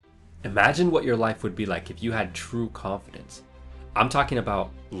Imagine what your life would be like if you had true confidence. I'm talking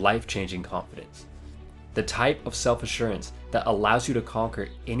about life-changing confidence. The type of self-assurance that allows you to conquer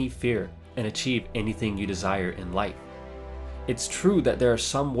any fear and achieve anything you desire in life. It's true that there are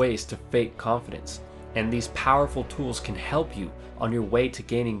some ways to fake confidence, and these powerful tools can help you on your way to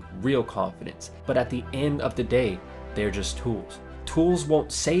gaining real confidence. But at the end of the day, they're just tools. Tools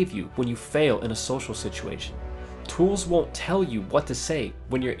won't save you when you fail in a social situation. Tools won't tell you what to say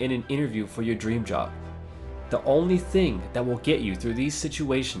when you're in an interview for your dream job. The only thing that will get you through these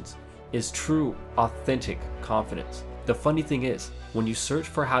situations is true, authentic confidence. The funny thing is, when you search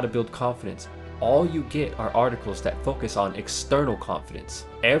for how to build confidence, all you get are articles that focus on external confidence.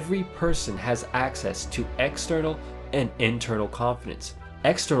 Every person has access to external and internal confidence.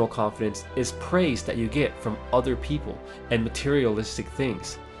 External confidence is praise that you get from other people and materialistic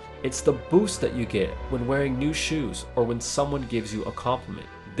things. It's the boost that you get when wearing new shoes or when someone gives you a compliment.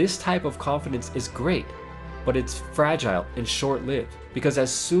 This type of confidence is great, but it's fragile and short-lived because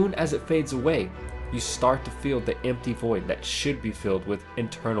as soon as it fades away, you start to feel the empty void that should be filled with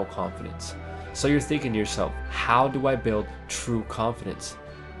internal confidence. So you're thinking to yourself, how do I build true confidence?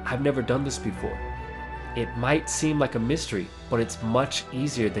 I've never done this before. It might seem like a mystery, but it's much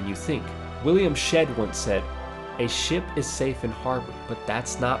easier than you think. William Shedd once said, "A ship is safe in harbor, but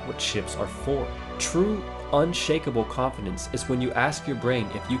that's not what ships are for." True, unshakable confidence is when you ask your brain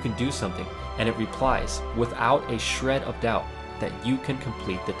if you can do something and it replies without a shred of doubt that you can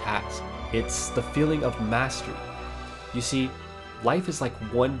complete the task. It's the feeling of mastery. You see, life is like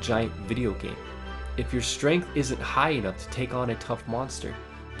one giant video game. If your strength isn't high enough to take on a tough monster,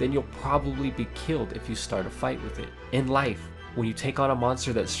 then you'll probably be killed if you start a fight with it. In life, when you take on a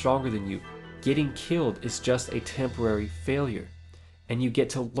monster that's stronger than you, getting killed is just a temporary failure, and you get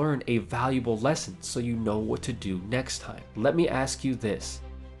to learn a valuable lesson so you know what to do next time. Let me ask you this.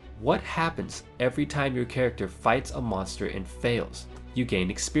 What happens every time your character fights a monster and fails? You gain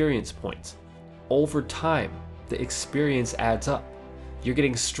experience points. Over time, the experience adds up. You're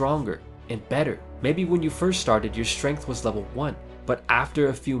getting stronger and better. Maybe when you first started, your strength was level 1, but after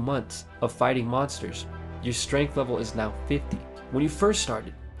a few months of fighting monsters, your strength level is now 50. When you first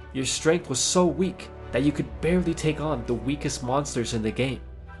started, your strength was so weak that you could barely take on the weakest monsters in the game.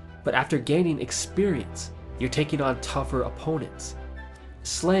 But after gaining experience, you're taking on tougher opponents.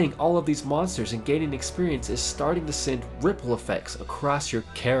 Slaying all of these monsters and gaining experience is starting to send ripple effects across your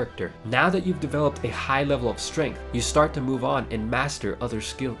character. Now that you've developed a high level of strength, you start to move on and master other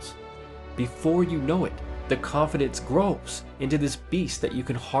skills. Before you know it, the confidence grows into this beast that you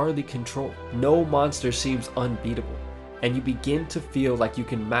can hardly control. No monster seems unbeatable, and you begin to feel like you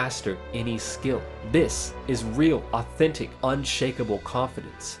can master any skill. This is real, authentic, unshakable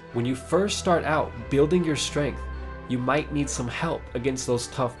confidence. When you first start out building your strength, you might need some help against those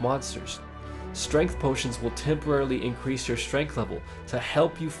tough monsters. Strength potions will temporarily increase your strength level to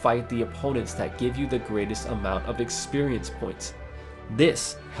help you fight the opponents that give you the greatest amount of experience points.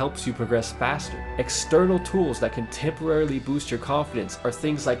 This helps you progress faster. External tools that can temporarily boost your confidence are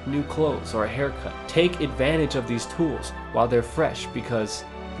things like new clothes or a haircut. Take advantage of these tools while they're fresh because,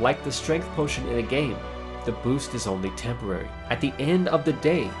 like the strength potion in a game, the boost is only temporary. At the end of the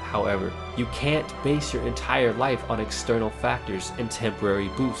day, however, you can't base your entire life on external factors and temporary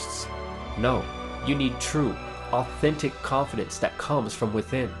boosts. No, you need true, authentic confidence that comes from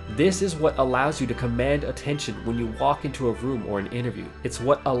within. This is what allows you to command attention when you walk into a room or an interview. It's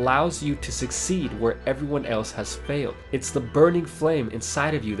what allows you to succeed where everyone else has failed. It's the burning flame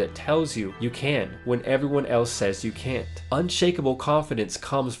inside of you that tells you you can when everyone else says you can't. Unshakable confidence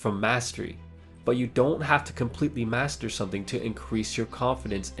comes from mastery. But you don't have to completely master something to increase your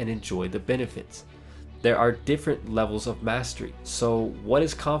confidence and enjoy the benefits. There are different levels of mastery. So what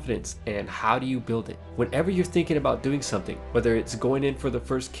is confidence and how do you build it? Whenever you're thinking about doing something, whether it's going in for the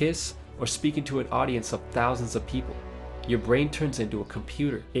first kiss or speaking to an audience of thousands of people, your brain turns into a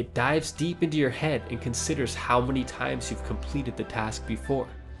computer. It dives deep into your head and considers how many times you've completed the task before.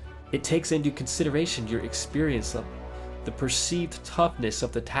 It takes into consideration your experience level, the perceived toughness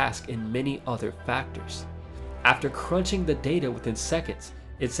of the task, and many other factors. After crunching the data within seconds,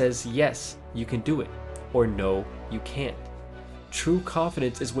 it says yes, you can do it, or no, you can't. True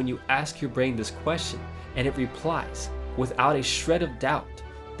confidence is when you ask your brain this question and it replies without a shred of doubt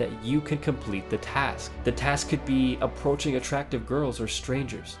that you can complete the task. The task could be approaching attractive girls or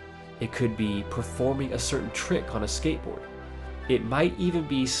strangers. It could be performing a certain trick on a skateboard. It might even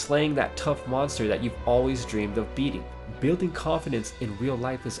be slaying that tough monster that you've always dreamed of beating. Building confidence in real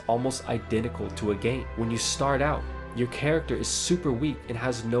life is almost identical to a game. When you start out, your character is super weak and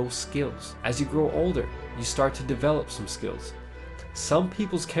has no skills. As you grow older, you start to develop some skills. Some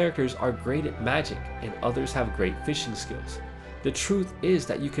people's characters are great at magic and others have great fishing skills. The truth is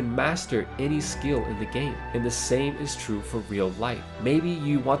that you can master any skill in the game, and the same is true for real life. Maybe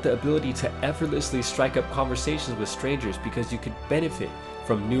you want the ability to effortlessly strike up conversations with strangers because you could benefit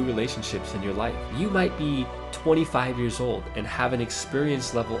from new relationships in your life. You might be 25 years old and have an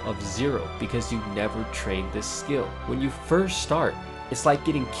experience level of 0 because you never trained this skill. When you first start, it's like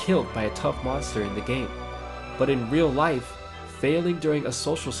getting killed by a tough monster in the game. But in real life, failing during a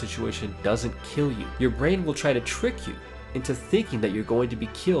social situation doesn't kill you. Your brain will try to trick you into thinking that you're going to be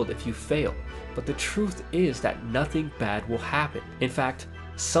killed if you fail. But the truth is that nothing bad will happen. In fact,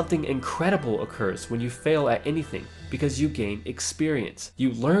 something incredible occurs when you fail at anything because you gain experience.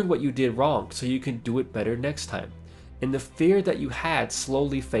 You learn what you did wrong so you can do it better next time. And the fear that you had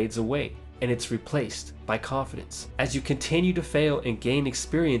slowly fades away, and it's replaced by confidence. As you continue to fail and gain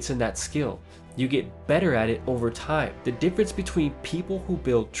experience in that skill, you get better at it over time. The difference between people who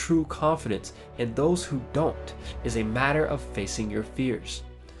build true confidence and those who don't is a matter of facing your fears.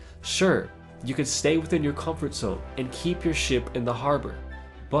 Sure, you can stay within your comfort zone and keep your ship in the harbor,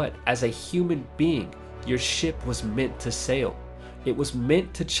 but as a human being, your ship was meant to sail. It was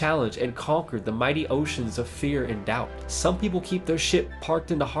meant to challenge and conquer the mighty oceans of fear and doubt. Some people keep their ship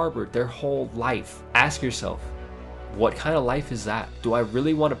parked in the harbor their whole life. Ask yourself, what kind of life is that? Do I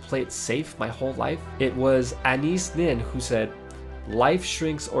really want to play it safe my whole life? It was Anis Nin who said, life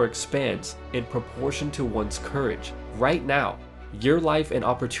shrinks or expands in proportion to one's courage. Right now, your life and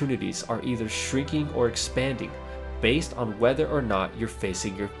opportunities are either shrinking or expanding based on whether or not you're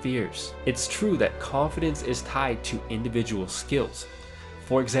facing your fears. It's true that confidence is tied to individual skills.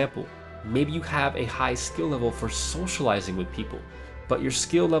 For example, maybe you have a high skill level for socializing with people, but your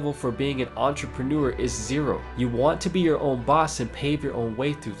skill level for being an entrepreneur is 0. You want to be your own boss and pave your own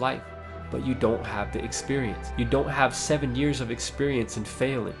way through life, but you don't have the experience. You don't have 7 years of experience in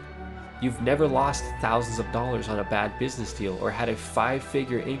failing. You've never lost thousands of dollars on a bad business deal or had a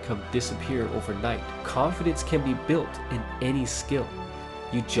 5-figure income disappear overnight. Confidence can be built in any skill.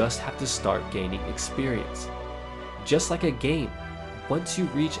 You just have to start gaining experience. Just like a game, once you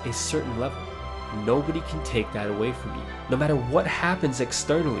reach a certain level, nobody can take that away from you. No matter what happens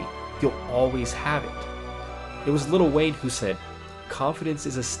externally, you'll always have it. It was Lil Wayne who said, confidence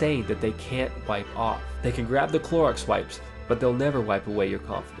is a stain that they can't wipe off. They can grab the Clorox wipes, but they'll never wipe away your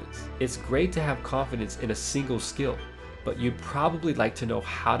confidence. It's great to have confidence in a single skill, but you'd probably like to know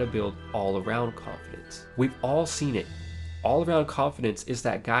how to build all-around confidence. We've all seen it. All-around confidence is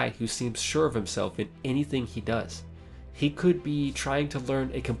that guy who seems sure of himself in anything he does. He could be trying to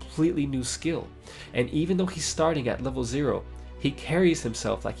learn a completely new skill, and even though he's starting at level 0, he carries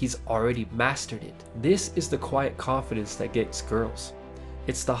himself like he's already mastered it. This is the quiet confidence that gets girls.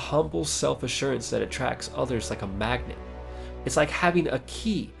 It's the humble self-assurance that attracts others like a magnet. It's like having a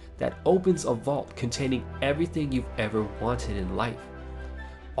key that opens a vault containing everything you've ever wanted in life.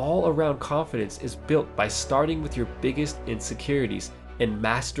 All-around confidence is built by starting with your biggest insecurities and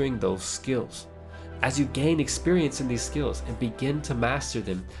mastering those skills. As you gain experience in these skills and begin to master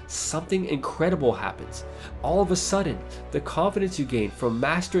them, something incredible happens. All of a sudden, the confidence you gain from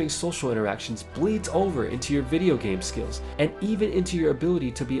mastering social interactions bleeds over into your video game skills and even into your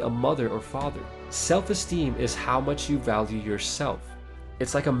ability to be a mother or father. Self-esteem is how much you value yourself.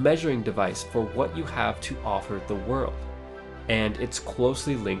 It's like a measuring device for what you have to offer the world, and it's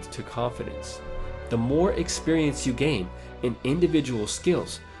closely linked to confidence. The more experience you gain in individual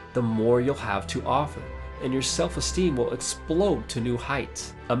skills, the more you'll have to offer, and your self-esteem will explode to new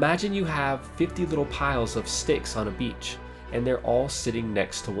heights. Imagine you have 50 little piles of sticks on a beach, and they're all sitting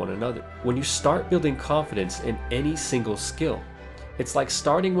next to one another. When you start building confidence in any single skill, it's like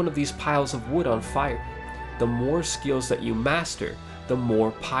starting one of these piles of wood on fire. The more skills that you master, the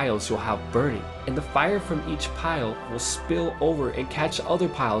more piles you'll have burning, and the fire from each pile will spill over and catch other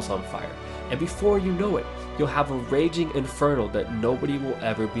piles on fire, and before you know it, you'll have a raging inferno that nobody will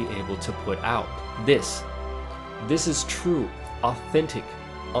ever be able to put out. This is true, authentic,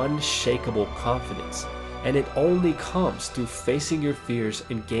 unshakable confidence, and it only comes through facing your fears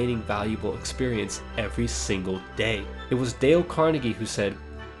and gaining valuable experience every single day. It was Dale Carnegie who said,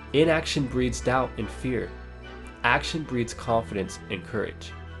 inaction breeds doubt and fear. Action breeds confidence and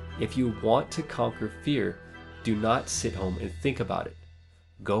courage. If you want to conquer fear, do not sit home and think about it.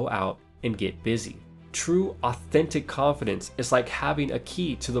 Go out and get busy. True, authentic confidence is like having a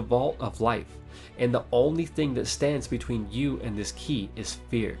key to the vault of life, and the only thing that stands between you and this key is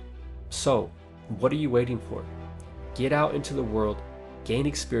fear. So, what are you waiting for? Get out into the world, gain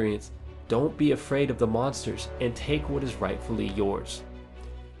experience, don't be afraid of the monsters, and take what is rightfully yours.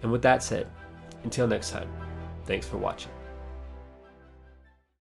 And with that said, until next time, thanks for watching.